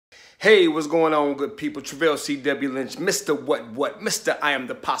Hey, what's going on, good people? Travell C.W. Lynch, Mr. What? Mr. I Am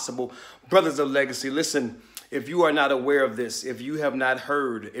the Possible, Brothers of Legacy. Listen, if you are not aware of this, if you have not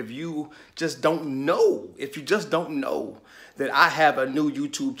heard, if you just don't know, that I have a new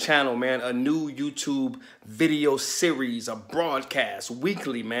YouTube channel, man, a new YouTube video series, a broadcast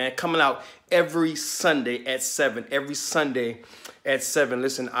weekly, man, coming out every Sunday at 7.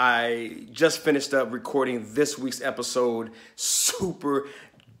 Listen, I just finished up recording this week's episode. Super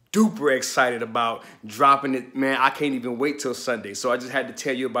duper excited about dropping it, man. I can't even wait till Sunday, so I just had to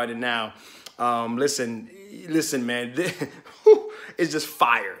tell you about it now. Listen, man, it's just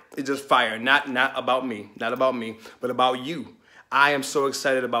fire. It's just fire. Not about me, but about you. I am so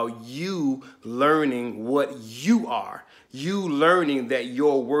excited about you learning what you are. You learning that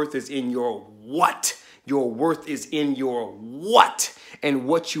your worth is in your what. Your worth is in your what. And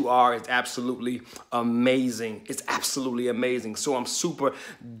what you are is absolutely amazing. It's absolutely amazing. So I'm super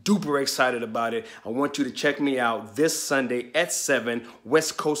duper excited about it. I want you to check me out this Sunday at 7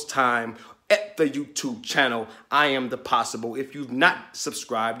 West Coast time at the YouTube channel, I Am the Possible. If you've not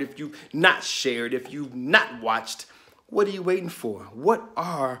subscribed, if you've not shared, if you've not watched, what are you waiting for? What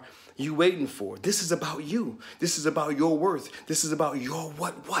are you waiting for? This is about you. This is about your worth. This is about your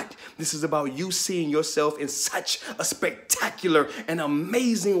what? This is about you seeing yourself in such a spectacular and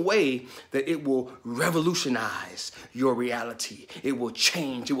amazing way that it will revolutionize your reality. It will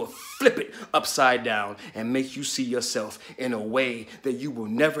change. It will flip it upside down and make you see yourself in a way that you will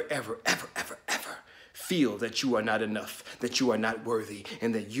never, ever feel that you are not enough, that you are not worthy,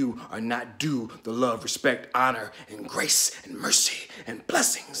 and that you are not due the love, respect, honor, and grace, and mercy, and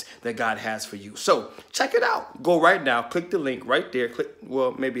blessings that God has for you. So check it out. Go right now. Click the link right there.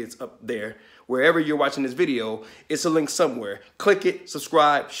 Well, maybe it's up there. Wherever you're watching this video, it's a link somewhere. Click it,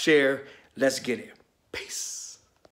 subscribe, share. Let's get it. Peace.